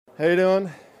How you doing?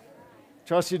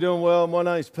 Trust you're doing well. My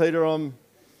name's Peter. I'm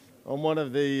one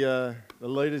of the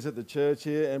leaders at the church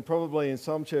here, and probably in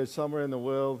some church somewhere in the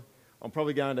world, I'm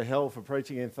probably going to hell for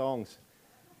preaching in thongs.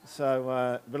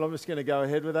 So, but I'm just going to go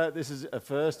ahead with that. This is a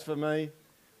first for me.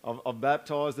 I've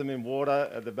baptised them in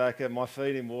water at the back of my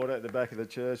feet in water at the back of the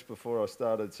church before I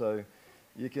started. So,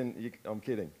 I'm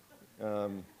kidding.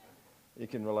 You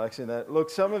can relax in that.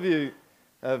 Look, some of you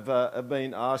have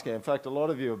been asking. In fact, a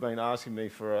lot of you have been asking me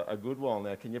for a good while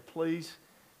now. Can you please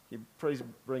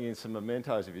bring in some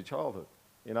mementos of your childhood?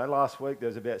 You know, last week there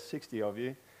was about 60 of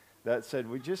you that said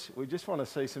we just want to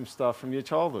see some stuff from your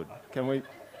childhood. Can we?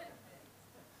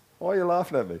 Why are you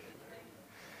laughing at me?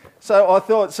 So I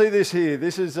thought, see this here.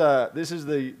 This is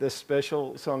the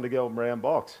special Sondergeld Brown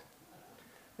box.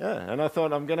 Yeah, and I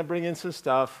thought I'm going to bring in some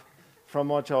stuff from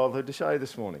my childhood to show you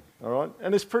this morning. All right,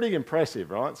 and it's pretty impressive,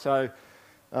 right? So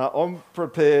I'm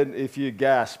prepared if you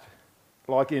gasp,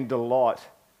 like in delight,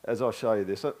 as I show you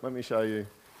this. Let me show you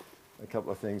a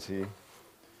couple of things here.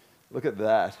 Look at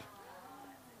that.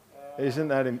 Isn't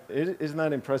that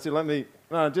impressive?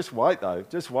 No, just wait though.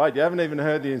 Just wait. You haven't even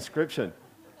heard the inscription.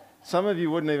 Some of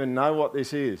you wouldn't even know what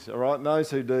this is, all right? And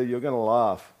those who do, you're going to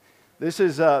laugh. This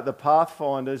is the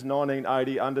Pathfinders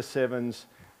 1980 Under-7s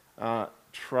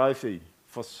trophy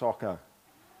for soccer.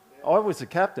 I was the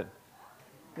captain.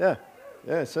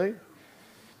 Yeah, see?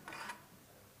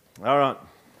 All right.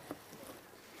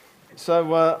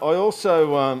 So I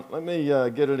also, let me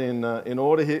get it in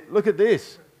order here. Look at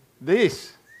this.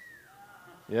 This.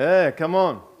 Yeah, come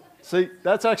on. See,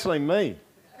 that's actually me.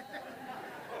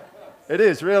 It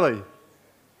is, really.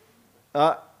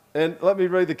 And let me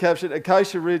read the caption.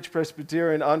 Acacia Ridge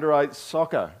Presbyterian Under-8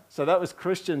 Soccer. So that was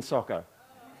Christian soccer.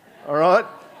 All right?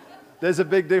 There's a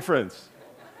big difference.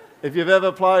 If you've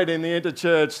ever played in the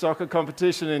interchurch soccer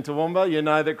competition in Toowoomba, you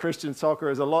know that Christian soccer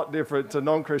is a lot different to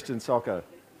non-Christian soccer.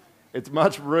 It's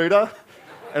much ruder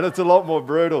and it's a lot more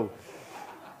brutal.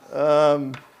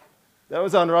 That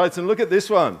was under-8s. And look at this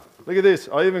one. Look at this.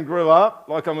 I even grew up,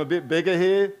 like I'm a bit bigger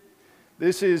here.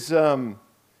 This is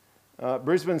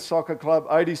Brisbane Soccer Club,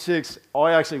 86.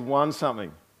 I actually won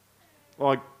something,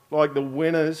 like the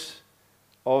winners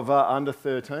of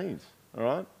under-13s, all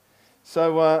right?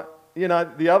 So, you know,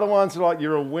 the other ones are like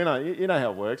you're a winner. You know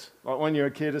how it works. Like when you're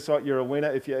a kid, it's like you're a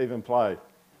winner if you even play.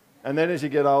 And then as you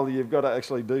get older, you've got to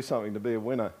actually do something to be a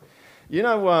winner. You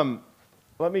know,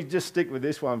 let me just stick with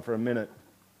this one for a minute.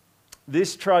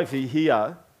 This trophy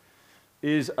here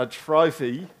is a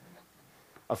trophy,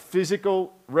 a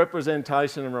physical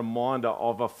representation and reminder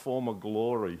of a former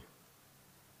glory.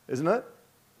 Isn't it?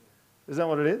 Isn't that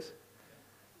what it is?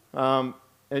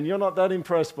 And you're not that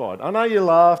impressed by it. I know you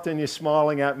laughed and you're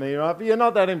smiling at me, right? But you're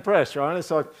not that impressed, right?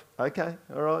 It's like, okay,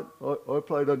 all right, I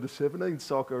played under-17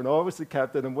 soccer and I was the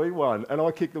captain and we won and I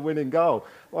kicked the winning goal.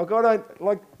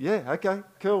 Yeah, okay,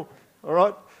 cool, all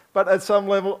right. But at some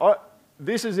level,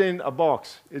 this is in a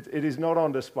box. It is not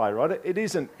on display, right? It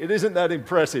isn't that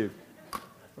impressive,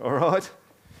 all right?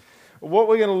 What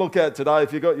we're going to look at today,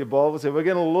 if you've got your Bibles here, we're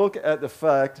going to look at the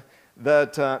fact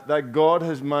that God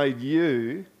has made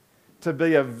you to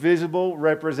be a visible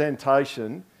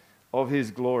representation of his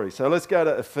glory. So let's go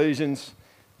to Ephesians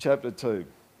chapter 2.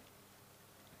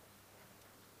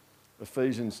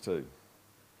 Ephesians 2. I'm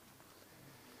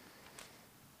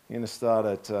going to start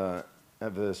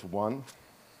at verse 1.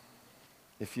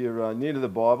 If you're new to the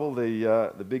Bible,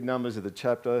 the big numbers of the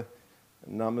chapter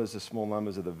numbers, the small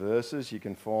numbers of the verses, you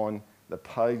can find the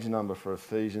page number for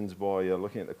Ephesians by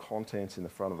looking at the contents in the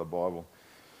front of the Bible.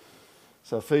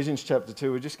 So Ephesians chapter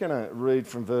 2, we're just going to read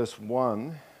from verse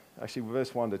 1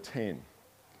 to 10.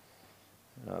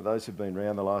 Those who've been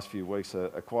around the last few weeks are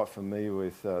quite familiar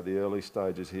with the early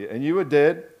stages here. And you were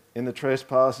dead in the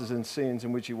trespasses and sins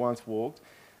in which you once walked,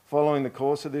 following the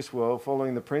course of this world,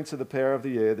 following the prince of the power of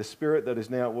the air, the spirit that is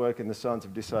now at work in the sons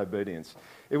of disobedience.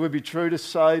 It would be true to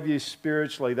save you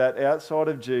spiritually that outside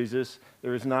of Jesus,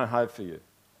 there is no hope for you.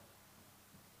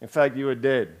 In fact, you were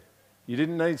dead. You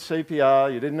didn't need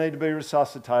CPR, you didn't need to be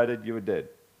resuscitated, you were dead.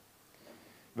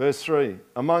 Verse 3,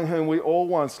 among whom we all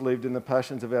once lived in the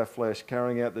passions of our flesh,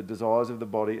 carrying out the desires of the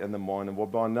body and the mind, and were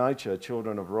by nature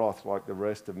children of wrath like the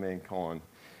rest of mankind.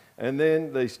 And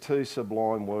then these two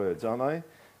sublime words, aren't they?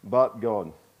 But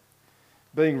God,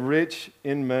 being rich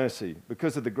in mercy,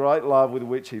 because of the great love with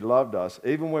which he loved us,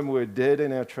 even when we were dead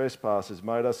in our trespasses,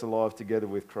 made us alive together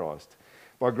with Christ.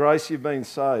 By grace you've been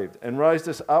saved, and raised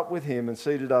us up with him and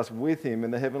seated us with him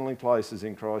in the heavenly places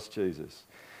in Christ Jesus,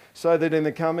 so that in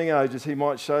the coming ages he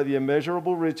might show the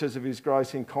immeasurable riches of his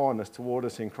grace and kindness toward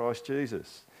us in Christ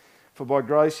Jesus. For by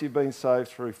grace you've been saved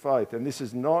through faith, and this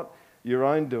is not your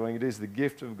own doing. It is the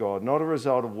gift of God, not a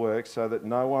result of works, so that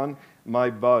no one may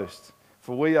boast.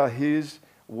 For we are his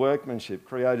workmanship,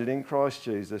 created in Christ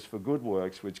Jesus for good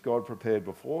works, which God prepared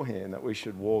beforehand that we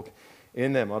should walk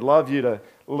in them. I'd love you to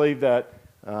leave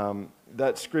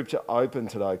that scripture open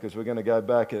today, because we're going to go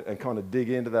back and kind of dig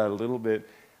into that a little bit.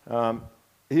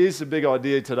 Here's the big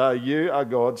idea today. You are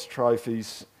God's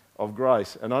trophies of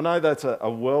grace. And I know that's a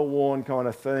well-worn kind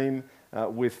of theme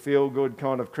with feel-good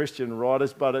kind of Christian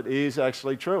writers, but it is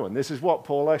actually true. And this is what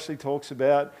Paul actually talks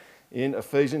about in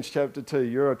Ephesians chapter 2.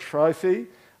 You're a trophy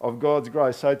of God's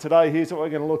grace. So today, here's what we're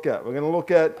going to look at. We're going to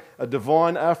look at a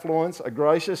divine affluence, a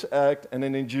gracious act, and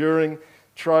an enduring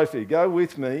trophy. Go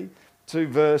with me to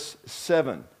verse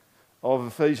 7 of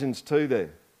Ephesians 2 there.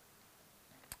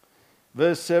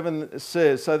 Verse 7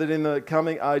 says, so that in the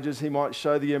coming ages he might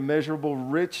show the immeasurable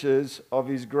riches of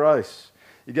his grace.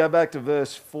 You go back to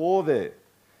verse 4 there.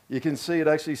 You can see it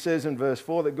actually says in verse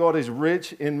 4 that God is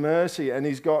rich in mercy and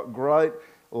he's got great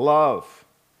love.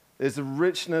 There's the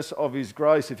richness of his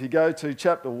grace. If you go to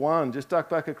chapter 1, just duck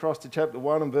back across to chapter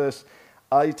 1 and verse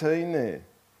 18 there.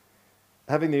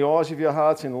 Having the eyes of your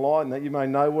hearts enlightened, that you may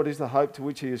know what is the hope to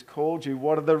which he has called you.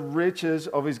 What are the riches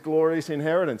of his glorious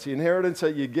inheritance? The inheritance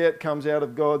that you get comes out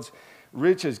of God's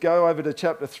riches. Go over to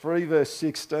chapter 3, verse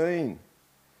 16.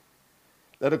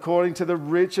 That according to the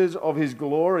riches of his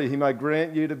glory, he may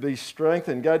grant you to be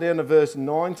strengthened. Go down to verse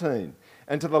 19.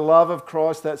 And to the love of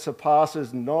Christ that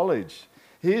surpasses knowledge.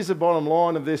 Here's the bottom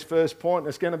line of this first point, and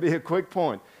it's going to be a quick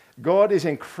point. God is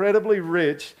incredibly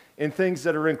rich in things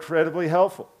that are incredibly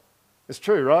helpful. It's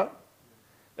true, right?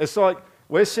 It's like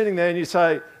we're sitting there and you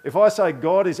say, if I say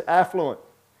God is affluent,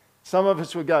 some of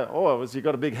us would go, oh, has he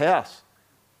got a big house?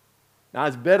 No,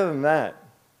 it's better than that.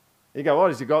 You go, what,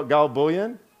 has he got gold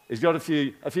bullion? He's got a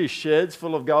few sheds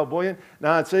full of gold bullion?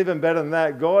 No, it's even better than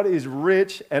that. God is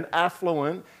rich and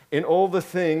affluent in all the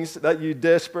things that you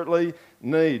desperately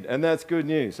need. And that's good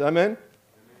news. Amen?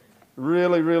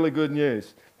 Really, really good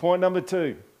news. Point number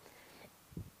 2.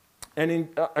 And in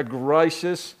a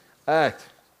gracious act.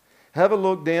 Have a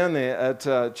look down there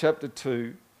at chapter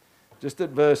 2, just at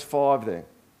verse 5 there.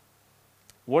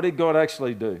 What did God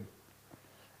actually do?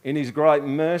 In his great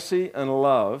mercy and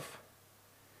love,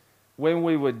 when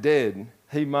we were dead,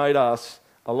 he made us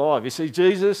alive. You see,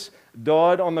 Jesus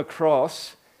died on the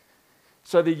cross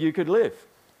so that you could live.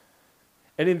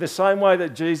 And in the same way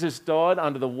that Jesus died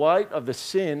under the weight of the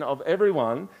sin of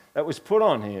everyone that was put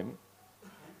on him,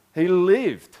 he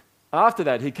lived. After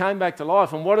that, he came back to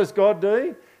life. And what does God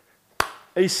do?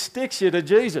 He sticks you to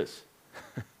Jesus.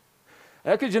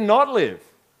 How could you not live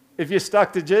if you're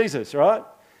stuck to Jesus, right?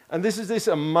 And this is this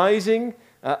amazing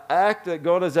act that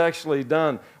God has actually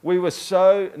done. We were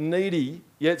so needy,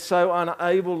 yet so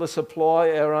unable to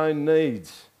supply our own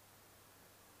needs.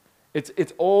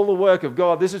 It's all the work of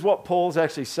God. This is what Paul's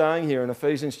actually saying here in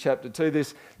Ephesians chapter 2.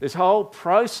 This whole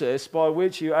process by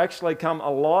which you actually come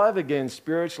alive again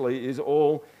spiritually is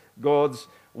all God's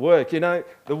work. You know,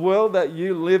 the world that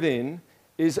you live in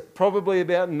is probably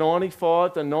about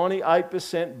 95 to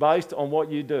 98% based on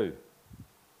what you do.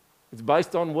 It's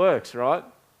based on works, right?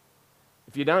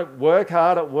 If you don't work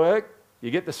hard at work,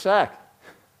 you get the sack.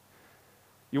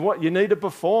 You need to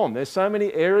perform. There's so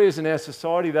many areas in our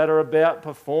society that are about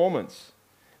performance.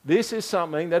 This is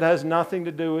something that has nothing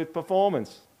to do with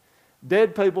performance.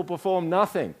 Dead people perform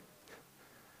nothing.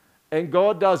 And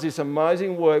God does this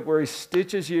amazing work where he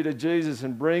stitches you to Jesus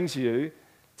and brings you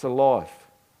to life.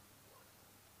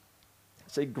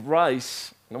 See,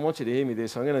 grace, and I want you to hear me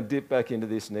this, I'm going to dip back into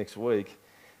this next week.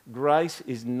 Grace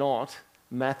is not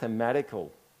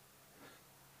mathematical.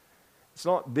 It's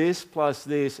not this plus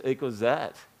this equals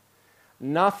that.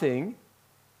 Nothing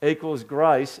equals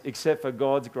grace except for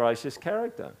God's gracious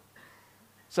character.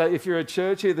 So if you're at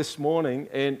church here this morning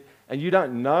and you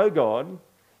don't know God,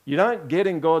 you don't get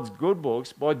in God's good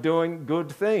books by doing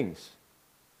good things,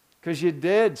 because you're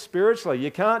dead spiritually. You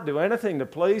can't do anything to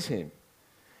please him.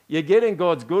 You get in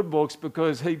God's good books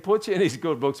because he puts you in his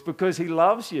good books because he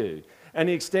loves you and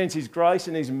he extends his grace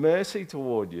and his mercy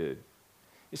toward you.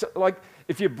 It's like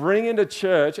if you bring into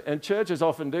church, and churches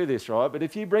often do this, right? But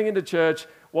if you bring into church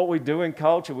what we do in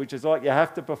culture, which is like you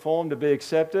have to perform to be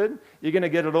accepted, you're going to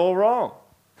get it all wrong.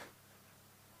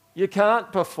 You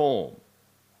can't perform.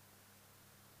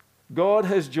 God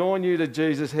has joined you to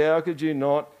Jesus. How could you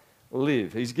not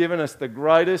live? He's given us the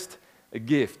greatest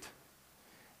gift.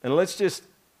 And let's just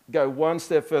go one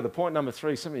step further. Point number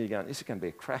 3, some of you are going, this is going to be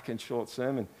a cracking short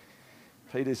sermon.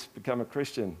 Peter's become a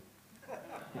Christian.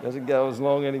 He doesn't go as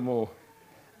long anymore.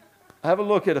 Have a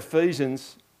look at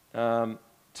Ephesians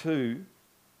 2,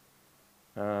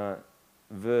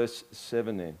 verse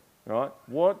 7 then. Right?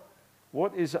 What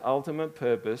What is the ultimate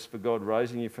purpose for God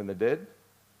raising you from the dead?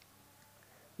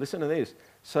 Listen to this.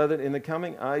 So that in the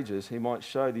coming ages he might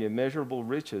show the immeasurable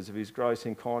riches of his grace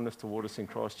and kindness toward us in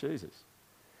Christ Jesus.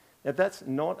 Now that's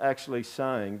not actually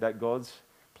saying that God's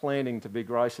planning to be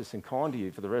gracious and kind to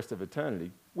you for the rest of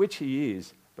eternity, which he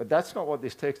is, but that's not what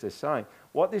this text is saying.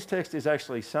 What this text is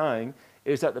actually saying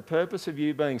is that the purpose of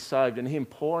you being saved and him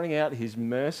pouring out his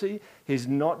mercy, his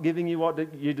not giving you what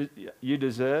you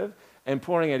deserve, and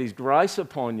pouring out his grace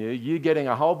upon you, you getting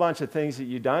a whole bunch of things that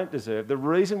you don't deserve. The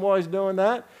reason why he's doing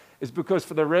that is because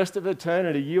for the rest of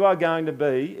eternity, you are going to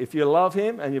be, if you love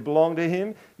him and you belong to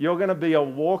him, you're going to be a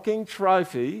walking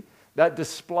trophy that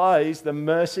displays the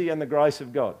mercy and the grace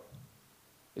of God.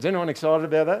 Is anyone excited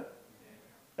about that?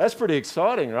 That's pretty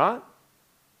exciting, right?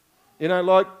 You know,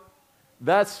 like,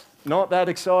 that's not that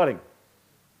exciting.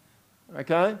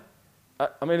 Okay?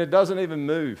 I mean, it doesn't even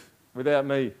move without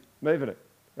me moving it,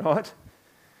 right?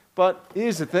 But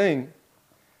here's the thing.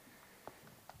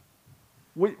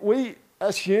 We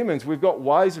as humans, we've got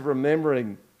ways of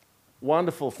remembering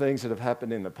wonderful things that have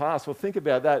happened in the past. Well, think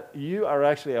about that. You are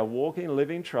actually a walking,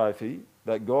 living trophy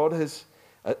that God has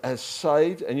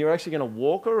saved, and you're actually going to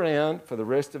walk around for the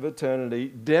rest of eternity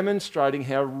demonstrating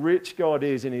how rich God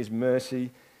is in his mercy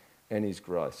and his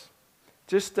grace.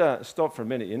 Just stop for a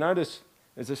minute. You notice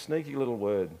there's a sneaky little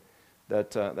word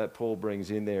that Paul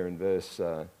brings in there in verse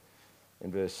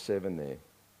 7 there.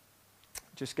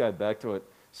 Just go back to it.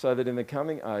 So that in the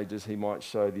coming ages he might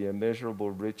show the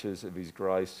immeasurable riches of his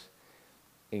grace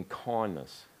in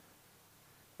kindness.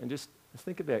 And just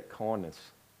think about kindness.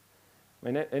 I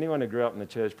mean, anyone who grew up in the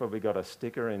church probably got a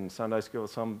sticker in Sunday school at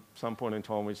some point in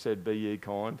time which said, "Be ye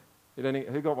kind."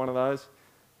 Who got one of those?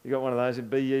 You got one of those, and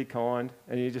 "Be ye kind,"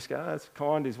 and you just go, "Oh, it's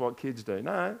kind is what kids do."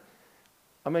 No.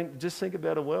 I mean, just think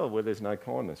about a world where there's no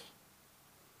kindness.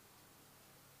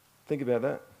 Think about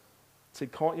that. See,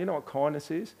 you know what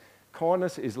kindness is?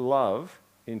 Kindness is love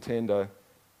in tender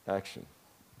action.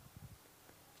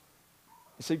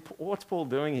 You see, what's Paul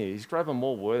doing here? He's grabbing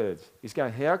more words. He's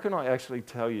going, how can I actually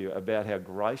tell you about how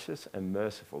gracious and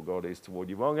merciful God is toward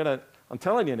you? Well, I'm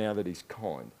telling you now that he's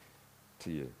kind to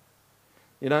you.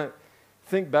 You know,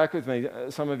 think back with me.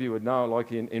 Some of you would know,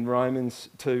 like in Romans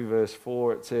 2 verse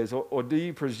 4, it says, or do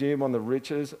you presume on the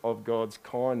riches of God's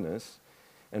kindness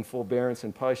and forbearance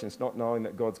and patience, not knowing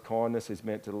that God's kindness is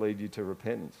meant to lead you to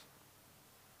repentance?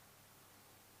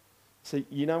 See,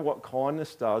 you know what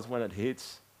kindness does when it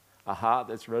hits a heart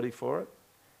that's ready for it?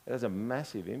 It has a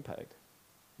massive impact.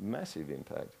 Massive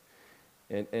impact.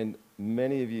 And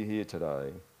many of you here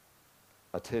today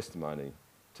are testimony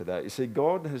to that. You see,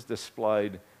 God has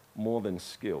displayed more than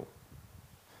skill.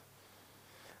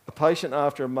 A patient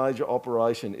after a major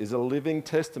operation is a living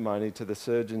testimony to the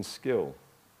surgeon's skill.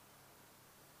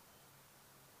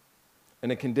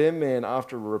 And a condemned man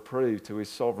after a reprieve to his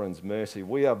sovereign's mercy.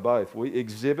 We are both. We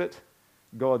exhibit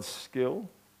God's skill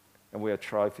and we are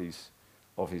trophies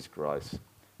of his grace.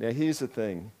 Now here's the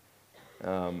thing.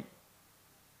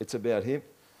 It's about him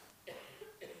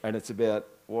and it's about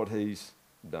what he's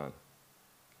done.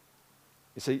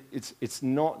 You see, it's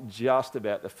not just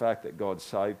about the fact that God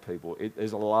saved people.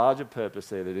 There's a larger purpose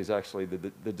there that is actually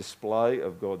the display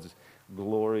of God's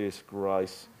glorious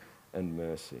grace and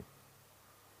mercy.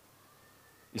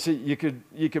 You see, you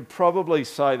could probably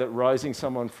say that raising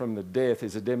someone from the death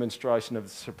is a demonstration of the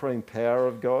supreme power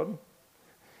of God,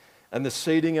 and the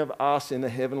seating of us in the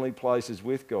heavenly places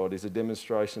with God is a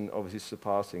demonstration of his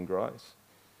surpassing grace.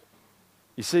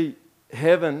 You see,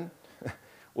 heaven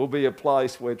will be a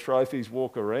place where trophies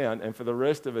walk around, and for the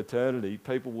rest of eternity,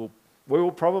 we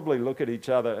will probably look at each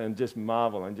other and just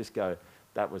marvel and just go,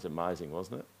 "That was amazing,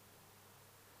 wasn't it?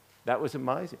 That was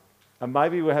amazing." And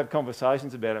maybe we'll have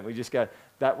conversations about it and we just go,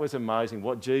 "That was amazing.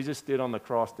 What Jesus did on the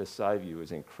cross to save you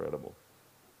is incredible."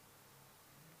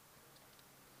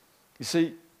 You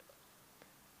see,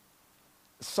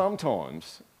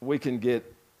 sometimes we can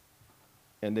get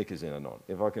our knickers in a knot,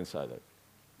 if I can say that.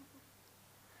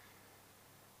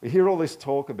 We hear all this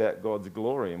talk about God's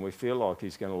glory and we feel like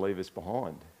he's going to leave us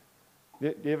behind.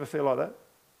 Do you ever feel like that?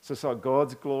 So it's like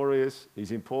God's glorious,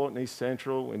 he's important, he's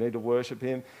central, we need to worship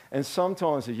him. And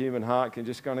sometimes the human heart can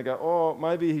just kind of go, "Oh,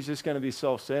 maybe he's just going to be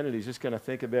self-centered, he's just going to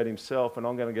think about himself and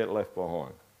I'm going to get left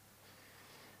behind."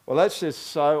 Well, that's just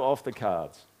so off the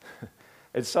cards.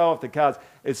 It's so off the cards.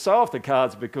 It's so off the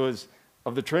cards because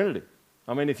of the Trinity.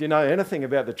 I mean, if you know anything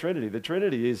about the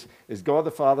Trinity is God the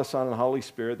Father, Son and Holy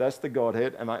Spirit. That's the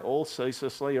Godhead, and they all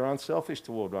ceaselessly are unselfish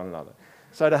toward one another.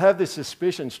 So to have this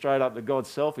suspicion straight up that God's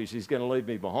selfish, he's going to leave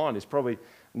me behind, is probably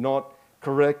not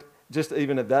correct just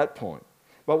even at that point.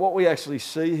 But what we actually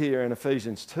see here in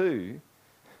Ephesians 2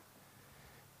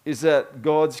 is that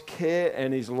God's care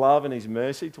and his love and his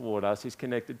mercy toward us is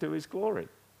connected to his glory.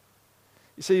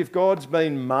 You see, if God's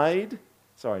been made,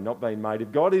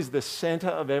 if God is the center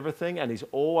of everything and he's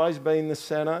always been the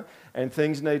center and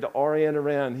things need to orient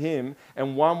around him,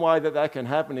 and one way that that can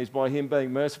happen is by him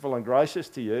being merciful and gracious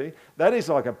to you, that is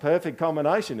like a perfect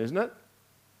combination, isn't it?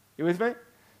 You with me?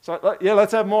 So, yeah,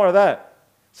 let's have more of that.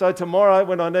 So tomorrow,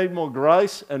 when I need more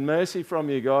grace and mercy from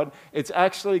you, God, it's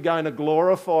actually going to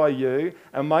glorify you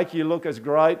and make you look as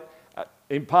great,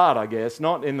 in part, I guess,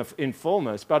 not in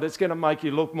fullness, but it's going to make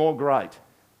you look more great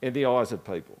in the eyes of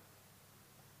people.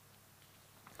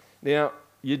 Now,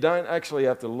 you don't actually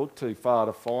have to look too far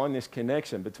to find this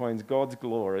connection between God's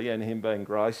glory and him being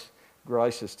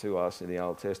gracious to us in the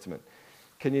Old Testament.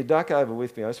 Can you duck over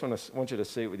with me? I just want you to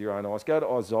see it with your own eyes. Go to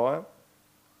Isaiah.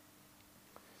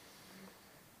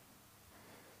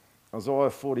 Isaiah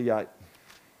 48.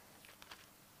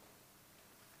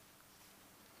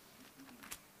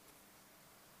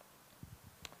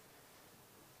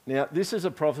 Now, this is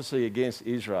a prophecy against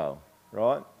Israel,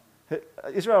 right?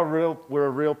 Israel were a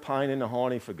real pain in the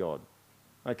hiney for God,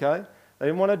 okay? They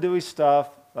didn't want to do his stuff.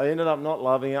 They ended up not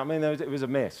loving it. I mean, it was a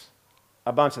mess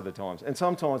a bunch of the times. And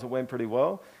sometimes it went pretty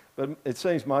well, but it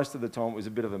seems most of the time it was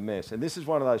a bit of a mess. And this is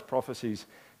one of those prophecies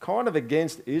kind of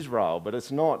against Israel, but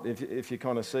it's not if you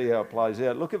kind of see how it plays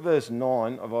out. Look at verse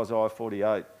 9 of Isaiah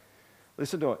 48.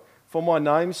 Listen to it. For my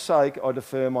name's sake I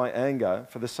defer my anger.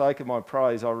 For the sake of my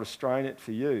praise I restrain it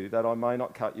for you, that I may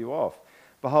not cut you off.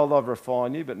 Behold, I've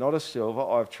refined you, but not as silver.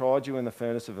 I have tried you in the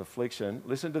furnace of affliction.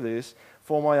 Listen to this.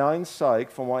 For my own sake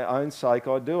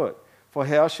I do it. For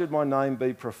how should my name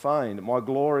be profaned? My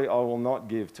glory I will not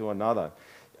give to another.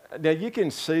 Now you can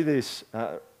see this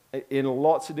in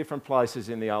lots of different places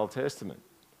in the Old Testament,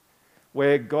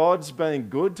 where God's being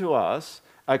good to us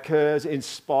occurs in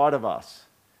spite of us.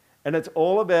 And it's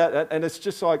all about, and it's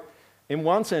just like, in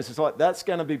one sense, it's like that's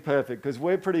going to be perfect because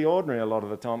we're pretty ordinary a lot of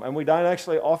the time and we don't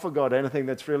actually offer God anything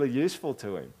that's really useful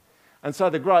to him. And so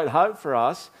the great hope for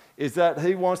us is that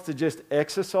he wants to just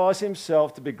exercise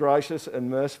himself to be gracious and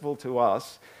merciful to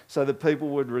us so that people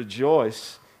would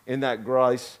rejoice in that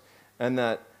grace and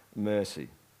that mercy.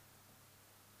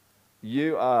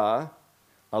 You are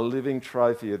a living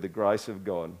trophy of the grace of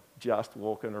God, just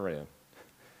walking around,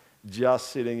 just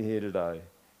sitting here today,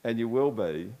 and you will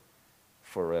be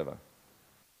forever.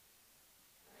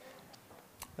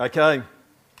 Okay,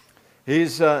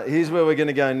 here's where we're going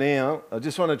to go now. I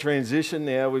just want to transition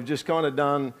now. We've just kind of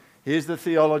done, here's the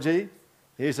theology,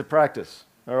 here's the practice,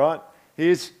 all right?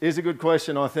 Here's a good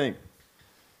question, I think,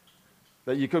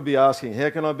 that you could be asking.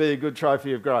 How can I be a good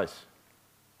trophy of grace?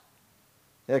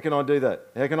 How can I do that?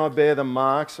 How can I bear the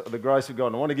marks of the grace of God?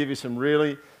 And I want to give you some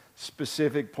really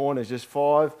specific pointers, just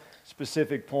 5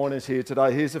 specific pointers here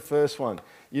today. Here's the first one.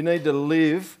 You need to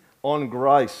live on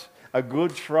grace. A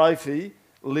good trophy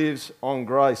lives on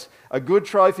grace. A good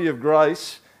trophy of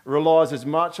grace relies as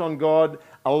much on God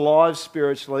alive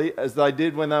spiritually as they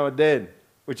did when they were dead,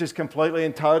 which is completely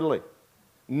and totally.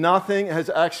 Nothing has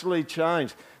actually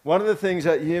changed. One of the things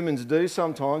that humans do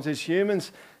sometimes is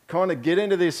humans kind of get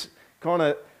into this kind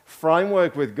of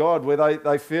framework with God where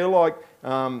they feel like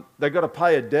they've got to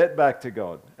pay a debt back to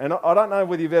God. And I don't know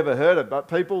whether you've ever heard it, but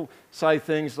people say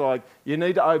things like, you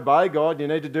need to obey God, you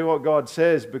need to do what God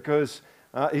says because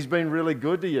he's been really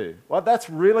good to you. Well, that's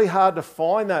really hard to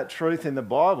find that truth in the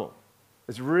Bible.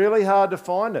 It's really hard to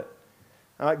find it.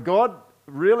 God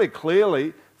really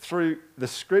clearly, through the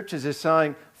scriptures, is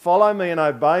saying, follow me and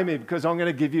obey me because I'm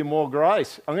going to give you more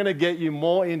grace. I'm going to get you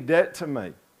more in debt to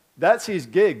me. That's his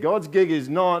gig. God's gig is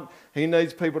not he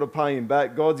needs people to pay him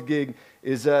back. God's gig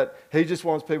is that he just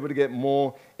wants people to get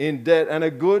more in debt. And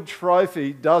a good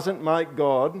trophy doesn't make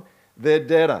God their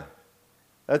debtor.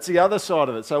 That's the other side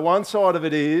of it. So one side of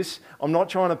it is, I'm not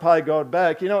trying to pay God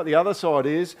back. You know what the other side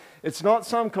is? It's not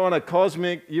some kind of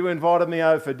cosmic, you invited me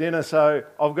over for dinner, so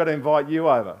I've got to invite you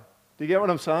over. Do you get what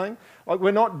I'm saying? Like,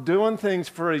 we're not doing things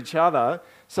for each other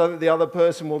so that the other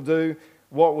person will do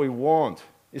what we want.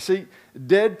 You see,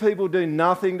 dead people do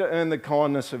nothing to earn the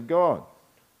kindness of God.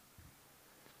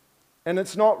 And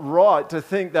it's not right to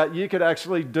think that you could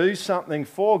actually do something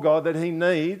for God that he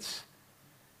needs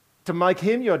to make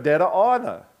him your debtor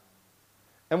either.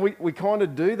 And we kind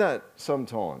of do that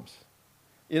sometimes.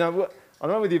 You know, I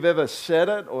don't know whether you've ever said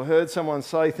it or heard someone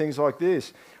say things like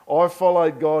this. I've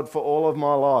followed God for all of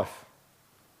my life.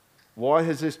 Why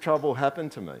has this trouble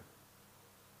happened to me?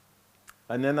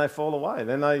 And then they fall away.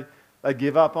 Then they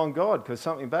give up on God because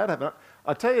something bad happened.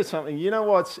 I'll tell you something, you know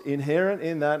what's inherent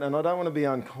in that, and I don't want to be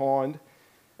unkind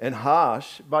and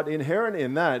harsh, but inherent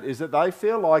in that is that they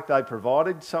feel like they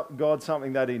provided God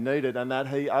something that he needed and that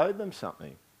he owed them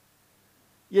something.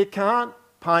 You can't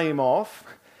pay him off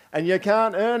and you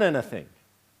can't earn anything.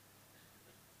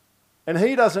 And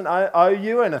he doesn't owe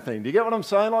you anything. Do you get what I'm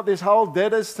saying? Like this whole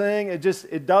debtors thing,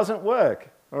 it doesn't work,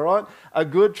 all right? A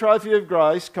good trophy of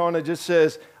grace kind of just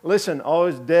says, listen, I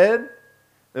was dead.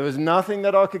 There was nothing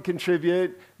that I could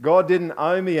contribute. God didn't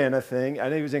owe me anything,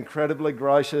 and he was incredibly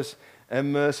gracious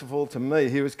and merciful to me.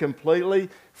 He was completely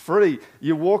free.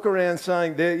 You walk around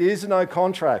saying there is no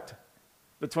contract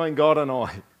between God and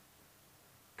I,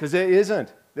 because there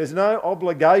isn't. There's no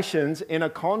obligations in a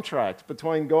contract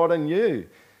between God and you,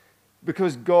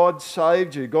 because God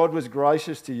saved you. God was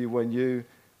gracious to you when you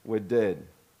were dead.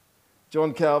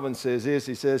 John Calvin says this,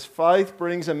 he says, faith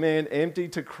brings a man empty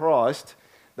to Christ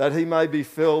that he may be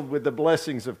filled with the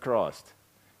blessings of Christ.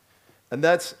 And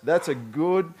that's a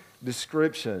good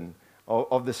description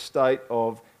of the state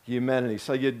of humanity.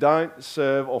 So you don't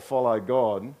serve or follow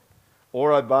God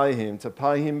or obey him to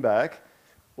pay him back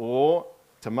or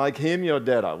to make him your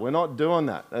debtor. We're not doing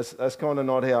that. That's kind of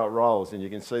not how it rolls, and you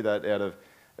can see that out of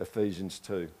Ephesians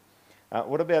 2.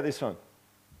 What about this one?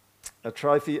 A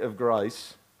trophy of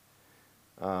grace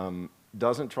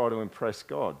doesn't try to impress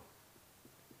God.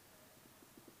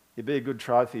 You'd be a good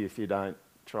trophy if you don't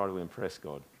try to impress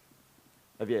God.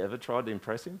 Have you ever tried to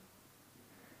impress him?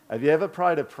 Have you ever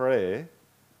prayed a prayer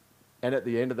and at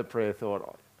the end of the prayer thought,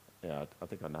 oh, yeah, I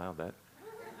think I nailed that?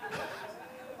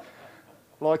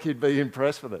 Like you'd be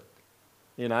impressed with it,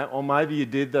 you know? Or maybe you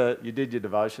did your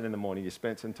devotion in the morning, you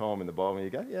spent some time in the Bible and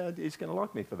you go, yeah, he's going to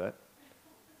like me for that.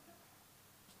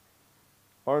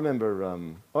 I remember,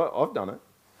 I've done it.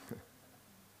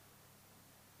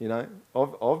 You know,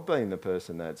 I've been the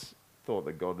person that's thought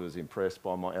that God was impressed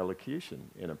by my elocution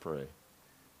in a prayer.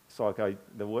 It's like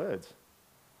the words,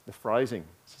 the phrasing.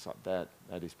 It's just like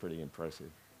that is pretty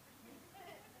impressive.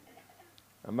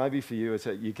 And maybe for you, it's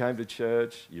that you came to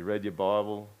church, you read your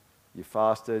Bible, you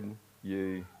fasted,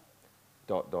 you ...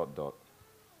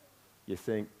 You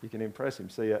think you can impress him.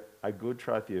 See, a good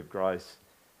trophy of grace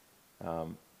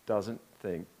doesn't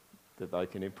think that they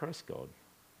can impress God.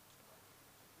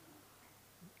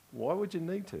 Why would you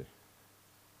need to?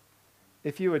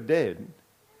 If you were dead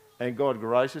and God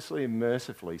graciously and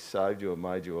mercifully saved you and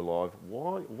made you alive,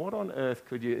 what on earth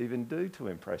could you even do to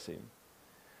impress him?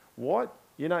 Why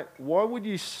would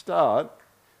you start,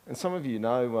 and some of you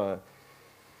know,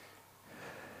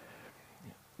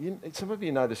 some of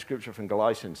you know the scripture from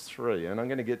Galatians 3, and I'm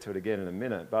going to get to it again in a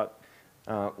minute, but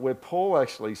where Paul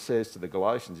actually says to the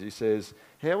Galatians, he says,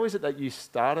 how is it that you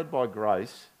started by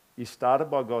grace, you started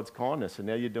by God's kindness, and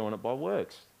now you're doing it by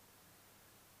works?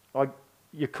 Like,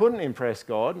 you couldn't impress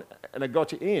God, and it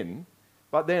got you in,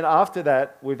 but then after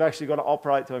that, we've actually got to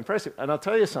operate to impress him. And I'll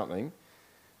tell you something,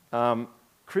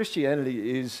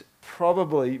 Christianity is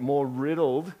probably more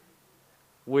riddled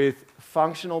with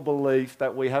functional belief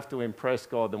that we have to impress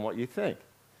God than what you think.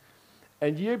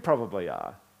 And you probably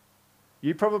are.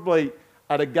 You probably,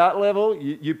 at a gut level,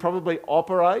 you probably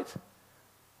operate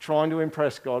trying to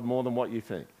impress God more than what you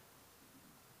think.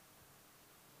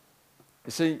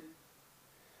 You see,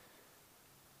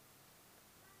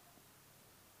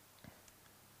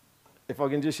 if I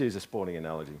can just use a sporting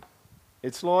analogy,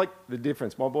 it's like the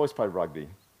difference. My boys play rugby,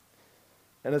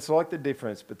 and it's like the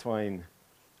difference between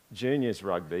juniors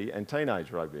rugby and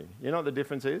teenage rugby. You know what the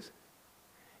difference is?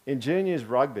 In juniors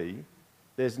rugby,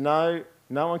 there's no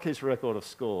one keeps a record of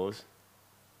scores.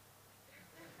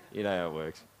 You know how it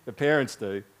works. The parents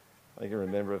do. I can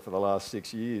remember it for the last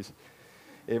 6 years.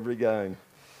 Every game.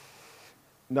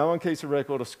 No one keeps a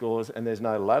record of scores, and there's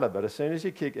no ladder. But as soon as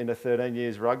you kick into 13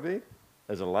 years rugby,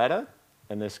 there's a ladder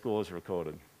and there's scores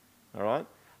recorded. All right?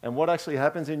 And what actually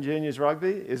happens in juniors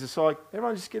rugby is it's like,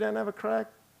 everyone just get out and have a crack.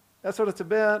 That's what it's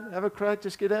about. Have a crack,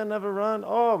 just get out and have a run.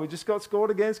 Oh, we just got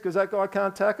scored against because that guy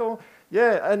can't tackle.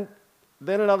 Yeah, and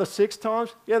then another 6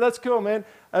 times. Yeah, that's cool, man.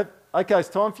 Okay, it's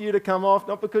time for you to come off,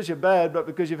 not because you're bad, but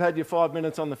because you've had your 5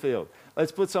 minutes on the field.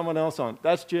 Let's put someone else on.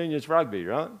 That's juniors rugby,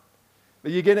 right?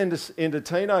 But you get into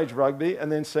teenage rugby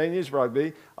and then seniors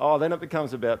rugby, then it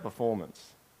becomes about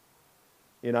performance.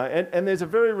 You know, and there's a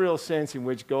very real sense in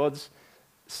which God's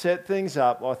set things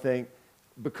up, I think,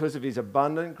 because of his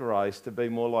abundant grace to be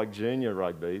more like junior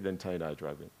rugby than teenage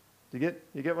rugby. Do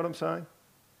you get what I'm saying?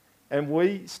 And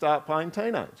we start playing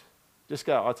teenage. Just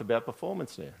go, it's about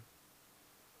performance now.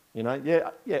 You know,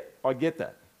 yeah, I get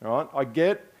that, all right? I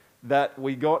get that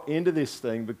we got into this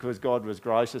thing because God was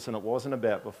gracious and it wasn't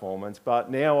about performance, but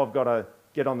now I've got to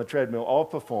get on the treadmill of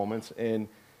performance and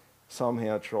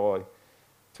somehow try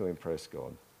to impress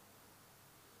God.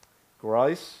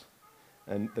 Grace,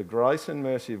 and the grace and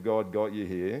mercy of God got you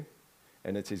here,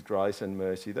 and it's his grace and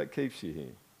mercy that keeps you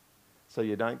here. So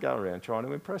you don't go around trying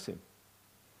to impress him.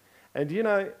 And you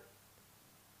know,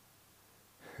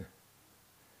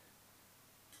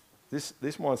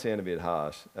 this might sound a bit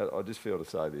harsh. I just feel to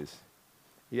say this.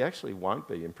 He actually won't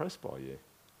be impressed by you.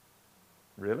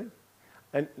 Really?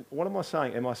 And what am I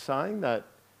saying? Am I saying that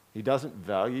he doesn't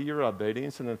value your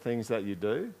obedience and the things that you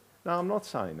do? No, I'm not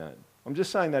saying that. I'm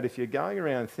just saying that if you're going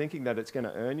around thinking that it's going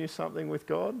to earn you something with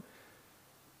God,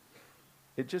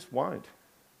 it just won't.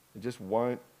 It just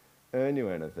won't earn you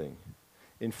anything.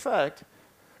 In fact,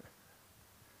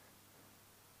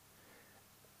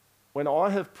 when I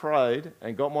have prayed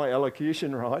and got my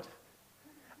elocution right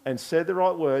and said the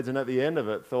right words and at the end of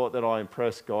it thought that I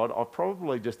impressed God, I've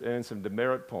probably just earned some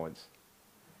demerit points.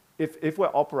 If we're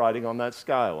operating on that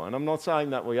scale. And I'm not saying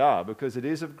that we are, because it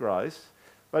is of grace.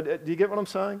 But do you get what I'm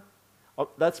saying?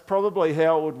 That's probably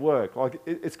how it would work. Like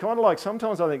it's kind of like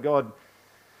sometimes I think God,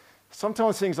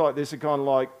 sometimes things like this are kind of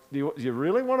like, do you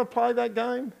really want to play that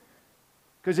game?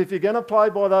 Because if you're going to play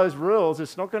by those rules,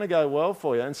 it's not going to go well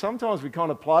for you. And sometimes we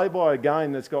kind of play by a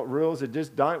game that's got rules that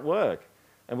just don't work.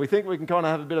 And we think we can kind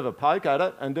of have a bit of a poke at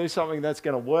it and do something that's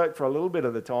going to work for a little bit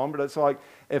of the time. But it's like,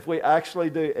 if we actually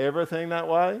do everything that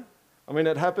way, I mean,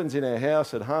 it happens in our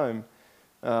house at home.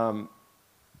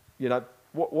 You know,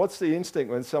 what's the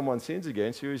instinct when someone sins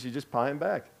against you is you just pay them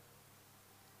back.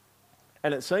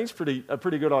 And it seems a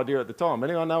pretty good idea at the time.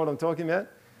 Anyone know what I'm talking about?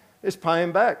 It's pay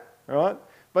them back, right?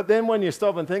 But then when you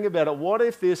stop and think about it, what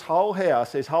if this whole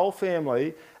house, this whole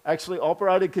family, actually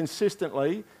operated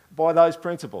consistently by those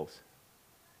principles?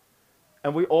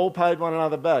 And we all paid one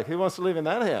another back. Who wants to live in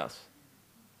that house?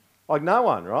 Like no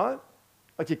one, right?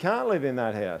 Like you can't live in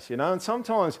that house, you know? And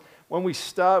sometimes when we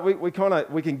start, we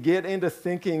can get into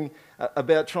thinking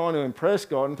about trying to impress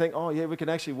God and think, oh yeah, we can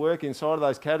actually work inside of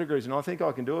those categories and I think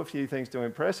I can do a few things to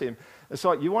impress him. It's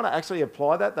like you want to actually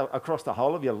apply that across the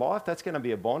whole of your life, that's going to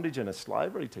be a bondage and a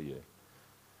slavery to you.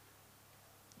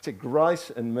 It's a grace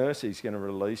and mercy is going to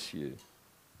release you.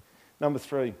 Number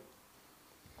 3,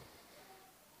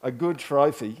 a good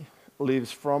trophy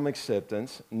lives from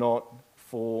acceptance, not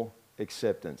for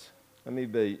acceptance. Let me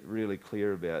be really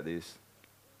clear about this.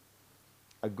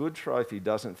 A good trophy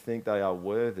doesn't think they are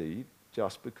worthy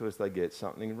just because they get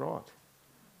something right.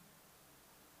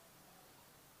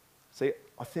 See,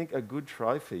 I think a good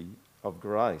trophy of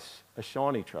grace, a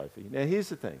shiny trophy. Now, here's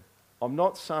the thing. I'm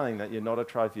not saying that you're not a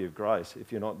trophy of grace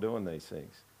if you're not doing these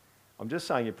things. I'm just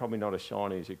saying you're probably not as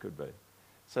shiny as you could be.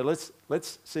 So let's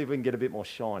see if we can get a bit more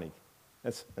shiny.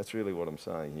 That's really what I'm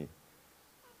saying here.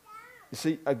 You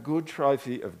see, a good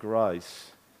trophy of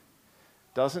grace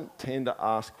doesn't tend to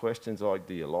ask questions like,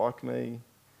 do you like me?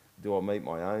 Do I meet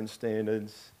my own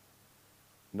standards?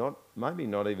 Maybe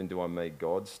not even do I meet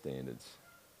God's standards.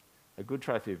 A good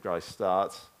trophy of grace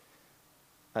starts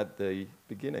at the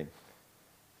beginning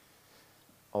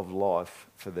of life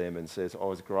for them and says, I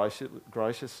was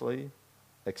graciously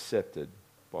accepted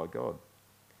by God.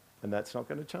 And that's not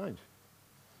going to change.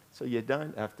 So you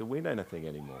don't have to win anything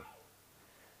anymore.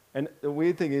 And the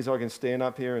weird thing is I can stand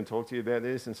up here and talk to you about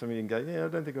this and some of you can go, yeah, I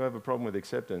don't think I have a problem with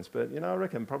acceptance. But, you know, I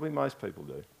reckon probably most people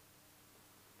do.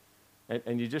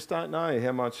 And you just don't know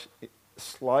how much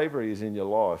slavery is in your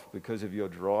life because of your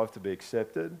drive to be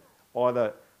accepted,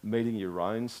 either meeting your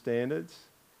own standards,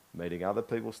 meeting other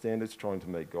people's standards, trying to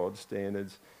meet God's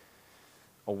standards.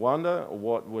 I wonder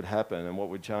what would happen and what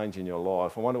would change in your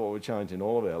life. I wonder what would change in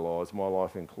all of our lives, my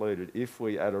life included, if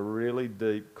we, at a really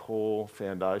deep core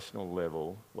foundational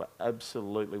level, were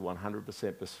absolutely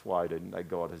 100% persuaded that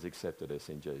God has accepted us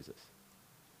in Jesus.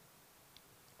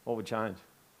 What would change?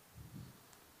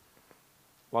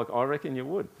 Like, I reckon you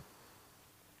would.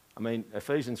 I mean,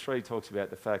 Ephesians 3 talks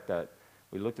about the fact that,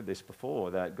 we looked at this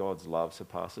before, that God's love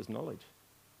surpasses knowledge.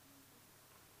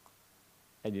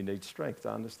 And you need strength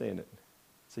to understand it.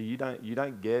 So you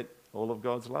don't get all of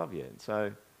God's love yet.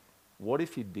 So what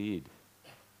if you did?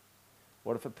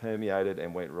 What if it permeated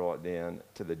and went right down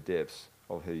to the depths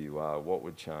of who you are? What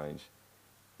would change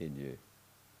in you?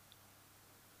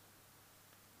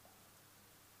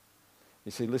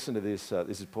 You see, listen to this.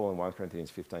 This is Paul in 1 Corinthians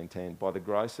 15:10. By the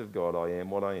grace of God I am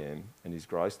what I am, and his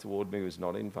grace toward me was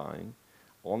not in vain.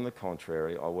 On the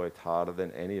contrary, I worked harder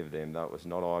than any of them, though it was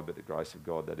not I, but the grace of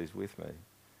God that is with me.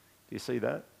 Do you see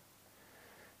that?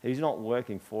 He's not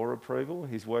working for approval,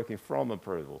 he's working from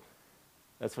approval.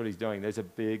 That's what he's doing. There's a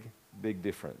big, big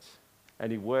difference.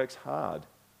 And he works hard.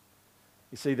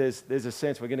 You see, there's a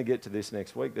sense, we're going to get to this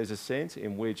next week, there's a sense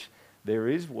in which there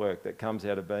is work that comes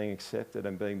out of being accepted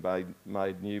and being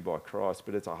made new by Christ,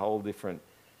 but it's a whole different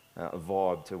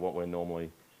vibe to what we're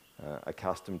normally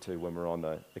accustomed to when we're on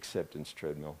the acceptance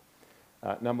treadmill.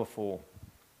 Number 4,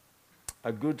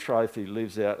 a good trophy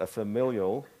lives out a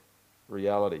familial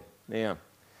reality. Now,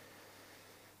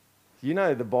 You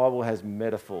know the Bible has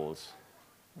metaphors,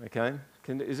 okay?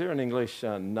 Is there an English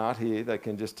nut here that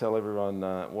can just tell everyone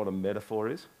what a metaphor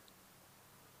is?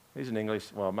 Who's an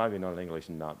English, well, maybe not an English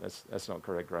nut. That's not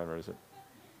correct grammar, is it?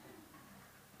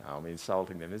 No, I'm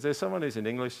insulting them. Is there someone who's an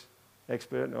English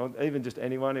expert, or even just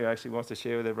anyone who actually wants to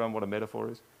share with everyone what a metaphor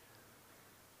is?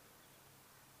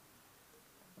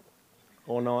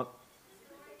 Or not?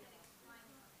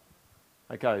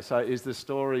 Okay, so is the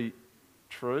story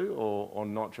true or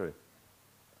not true?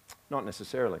 Not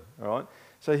necessarily, all right?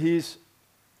 So here's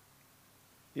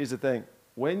the thing.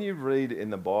 When you read in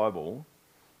the Bible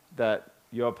that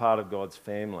you're part of God's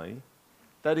family,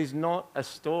 that is not a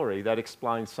story that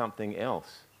explains something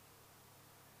else.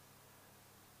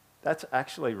 That's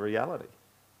actually reality.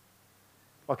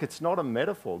 Like, it's not a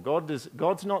metaphor.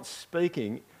 God's not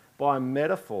speaking by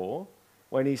metaphor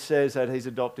when he says that he's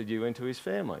adopted you into his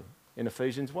family in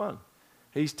Ephesians 1.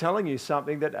 He's telling you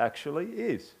something that actually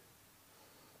is.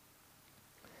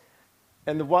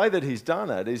 And the way that he's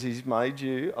done it is he's made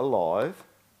you alive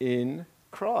in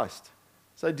Christ.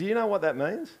 So do you know what that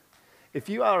means? If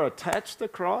you are attached to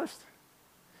Christ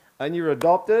and you're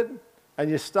adopted and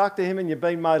you're stuck to him and you've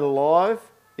been made alive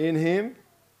in him,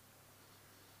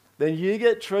 then you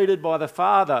get treated by the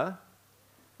Father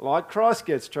like Christ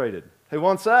gets treated. Who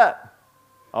wants that?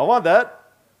 I want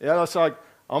that. Yeah, it's like,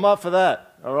 I'm up for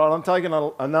that. All right, I'm taking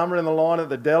a number in the line at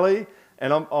the deli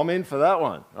and I'm in for that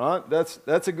one. All right,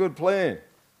 that's a good plan.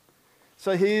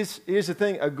 So here's the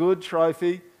thing. A good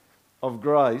trophy of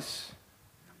grace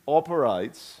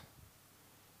operates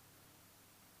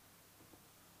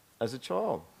as a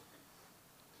child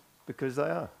because they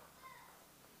are.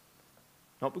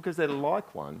 Not because they're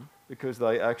like one, because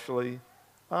they actually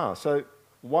are. So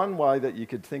one way that you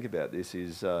could think about this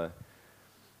is how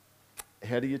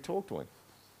do you talk to him?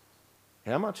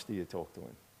 How much do you talk to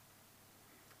him?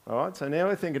 All right, so now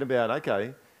we're thinking about,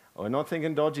 okay, we're not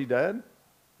thinking dodgy dad,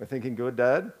 we're thinking good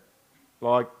dad.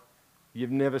 Like,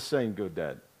 you've never seen good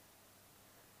dad.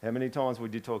 How many times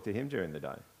would you talk to him during the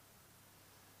day?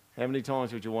 How many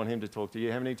times would you want him to talk to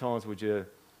you? How many times would you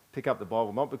pick up the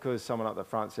Bible? Not because someone up the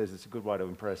front says it's a good way to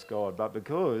impress God, but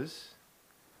because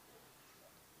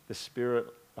the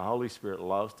Holy Spirit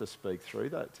loves to speak through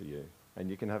that to you, and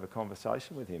you can have a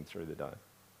conversation with him through the day.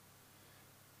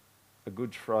 A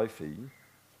good trophy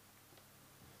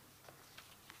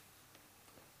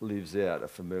lives out a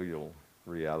familial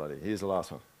reality. Here's the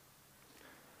last one.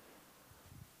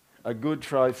 A good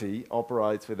trophy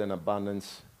operates with an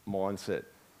abundance mindset.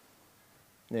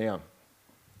 Now,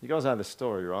 you guys know the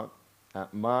story, right?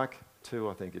 Mark 2,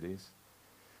 I think it is.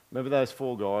 Remember those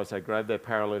 4 guys, they grabbed their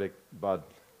paralytic bud.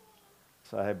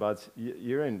 Say, hey buds,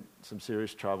 you're in some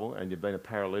serious trouble and you've been a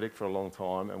paralytic for a long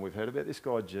time, and we've heard about this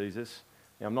guy Jesus.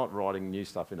 Now, I'm not writing new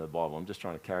stuff into the Bible, I'm just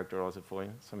trying to characterise it for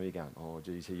you. Some of you going, oh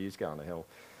geez, he is going to hell.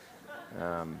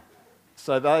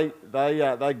 So they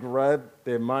grab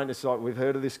their mate, it's like, we've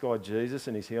heard of this guy Jesus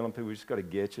and he's healing people, we've just got to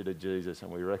get you to Jesus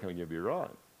and we reckon you'll be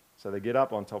right. So they get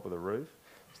up on top of the roof,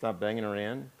 start banging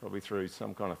around, probably through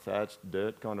some kind of thatched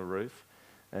dirt kind of roof,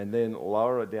 and then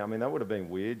lower it down. I mean, that would have been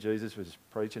weird. Jesus was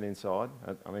preaching inside.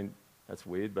 I mean, that's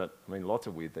weird, but I mean, lots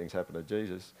of weird things happen to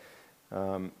Jesus.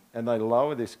 And they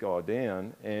lower this guy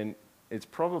down, and it's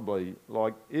probably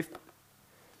like, if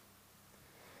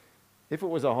it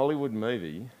was a Hollywood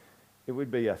movie, it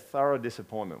would be a thorough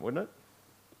disappointment, wouldn't it?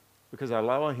 Because they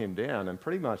lower him down, and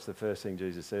pretty much the first thing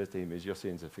Jesus says to him is, your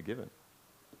sins are forgiven.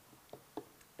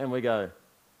 And we go,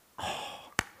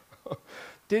 oh,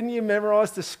 didn't you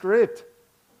memorize the script?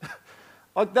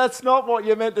 Like, that's not what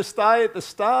you meant to say at the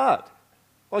start.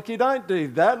 Like, you don't do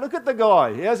that. Look at the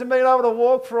guy. He hasn't been able to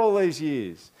walk for all these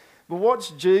years. But what's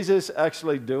Jesus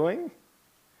actually doing?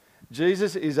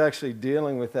 Jesus is actually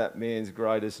dealing with that man's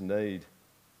greatest need.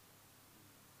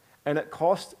 And it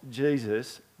cost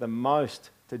Jesus the most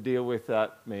to deal with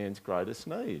that man's greatest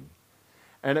need.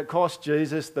 And it cost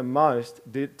Jesus the most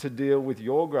to deal with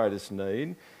your greatest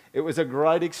need. It was a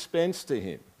great expense to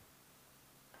him.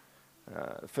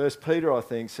 1 Peter, I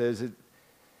think, says that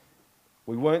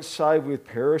we weren't saved with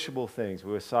perishable things.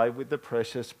 We were saved with the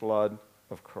precious blood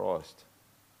of Christ.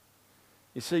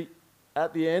 You see,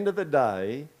 at the end of the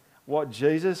day, what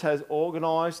Jesus has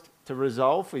organised to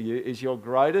resolve for you is your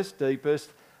greatest,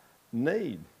 deepest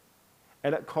need.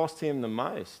 And it cost him the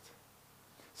most.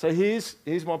 So here's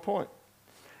my point.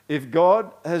 If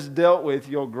God has dealt with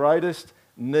your greatest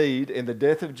need in the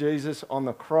death of Jesus on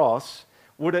the cross,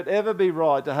 would it ever be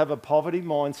right to have a poverty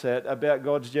mindset about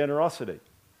God's generosity?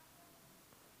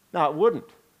 No, it wouldn't.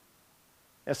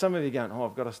 Now, some of you are going, oh,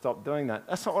 I've got to stop doing that.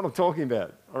 That's not what I'm talking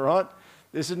about, all right?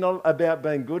 This is not about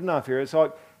being good enough here. It's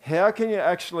like, how can you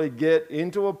actually get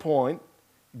into a point,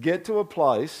 get to a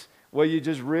place where you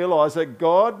just realize that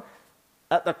God,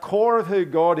 at the core of who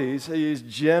God is, He is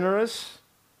generous,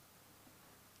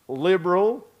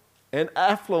 liberal, and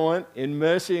affluent in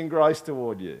mercy and grace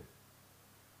toward you.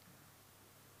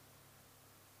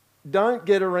 Don't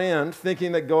get around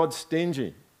thinking that God's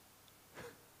stingy.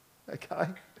 Okay?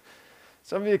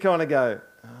 Some of you kind of go,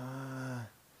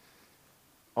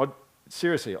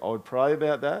 seriously, I would pray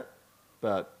about that,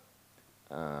 but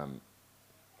I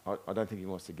don't think He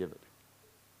wants to give it.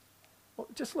 Well,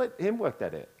 just let Him work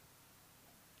that out.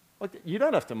 Like, you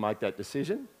don't have to make that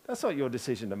decision. That's not your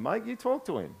decision to make. You talk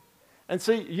to Him. And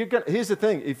see, here's the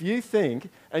thing. If you think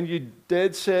and you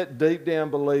dead set deep down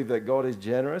believe that God is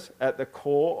generous at the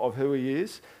core of who He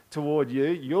is toward you,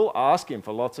 you'll ask Him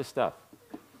for lots of stuff.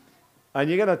 And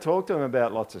you're going to talk to Him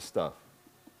about lots of stuff.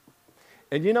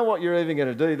 And you know what you're even going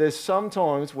to do? There's some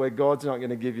times where God's not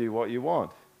going to give you what you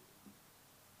want.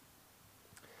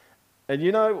 And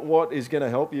you know what is going to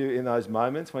help you in those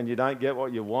moments when you don't get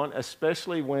what you want,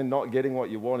 especially when not getting what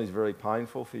you want is very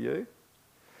painful for you?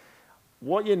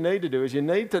 What you need to do is you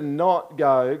need to not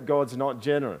go, God's not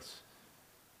generous.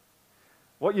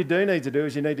 What you do need to do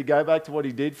is you need to go back to what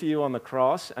He did for you on the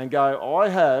cross and go, I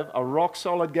have a rock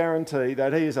solid guarantee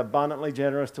that He is abundantly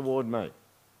generous toward me.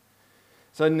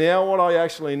 So now what I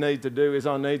actually need to do is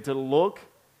I need to look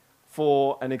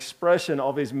for an expression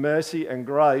of His mercy and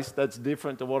grace that's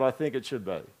different to what I think it should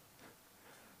be.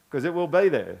 Because it will be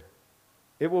there.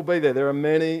 It will be there. There are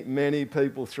many, many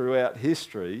people throughout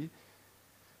history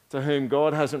to whom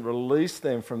God hasn't released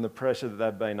them from the pressure that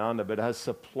they've been under, but has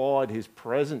supplied His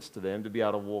presence to them to be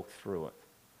able to walk through it.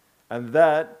 And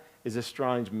that is a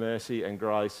strange mercy and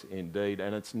grace indeed,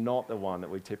 and it's not the one that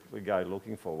we typically go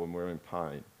looking for when we're in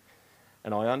pain.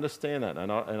 And I understand that,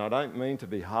 and I don't mean to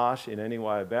be harsh in any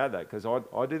way about that, because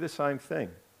I do the same thing.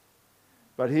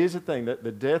 But here's the thing, that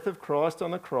the death of Christ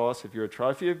on the cross, if you're a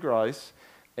trophy of grace,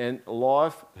 and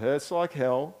life hurts like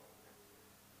hell,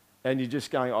 and you're just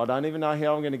going, I don't even know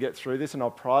how I'm going to get through this, and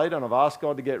I've prayed and I've asked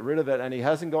God to get rid of it, and He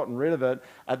hasn't gotten rid of it,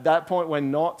 at that point we're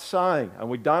not saying,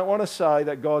 and we don't want to say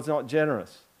that God's not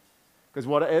generous, because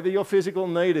whatever your physical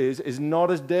need is not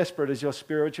as desperate as your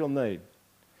spiritual need.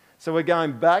 So we're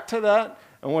going back to that,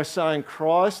 and we're saying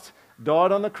Christ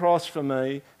died on the cross for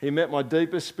me. He met my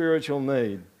deepest spiritual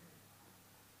need.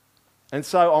 And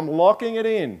so I'm locking it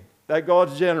in that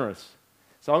God's generous.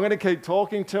 So I'm going to keep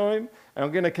talking to Him, and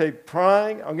I'm going to keep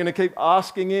praying. I'm going to keep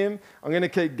asking Him. I'm going to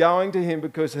keep going to Him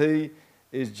because He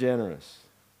is generous.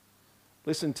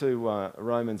 Listen to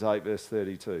Romans 8, verse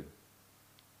 32.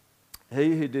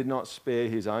 He who did not spare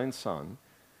His own Son,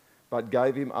 but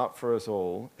gave Him up for us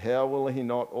all, how will He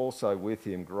not also with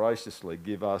Him graciously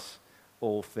give us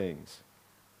all things?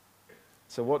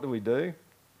 So what do?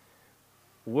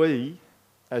 We,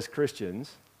 as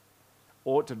Christians,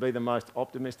 ought to be the most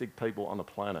optimistic people on the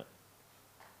planet.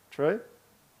 True?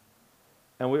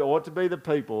 And we ought to be the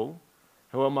people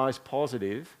who are most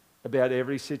positive about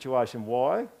every situation.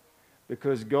 Why?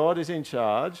 Because God is in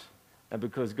charge, and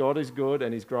because God is good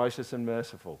and He's gracious and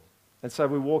merciful. And so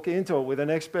we walk into it with an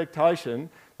expectation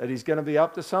that He's going to be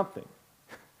up to something.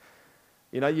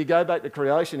 You know, you go back to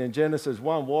creation in Genesis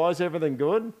 1. Why is everything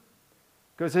good?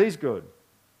 Because He's good.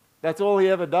 That's all He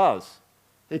ever does.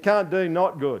 He can't do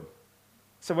not good.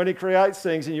 So when He creates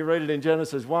things, and you read it in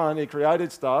Genesis 1, He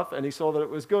created stuff and He saw that it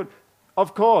was good.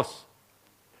 Of course.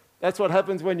 That's what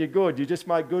happens when you're good. You just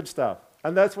make good stuff.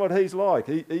 And that's what He's like.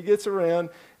 He gets around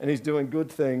and He's doing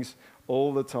good things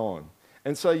all the time.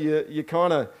 And so you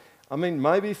kind of, I mean,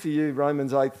 maybe for you,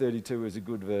 Romans 8:32 is a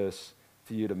good verse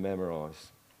for you to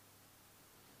memorize.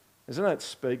 Doesn't that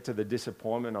speak to the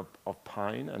disappointment of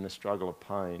pain and the struggle of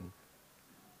pain?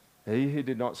 He who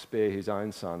did not spare His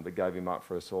own Son, but gave Him up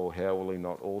for us all, how will He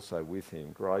not also with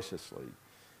Him graciously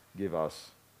give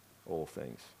us all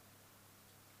things?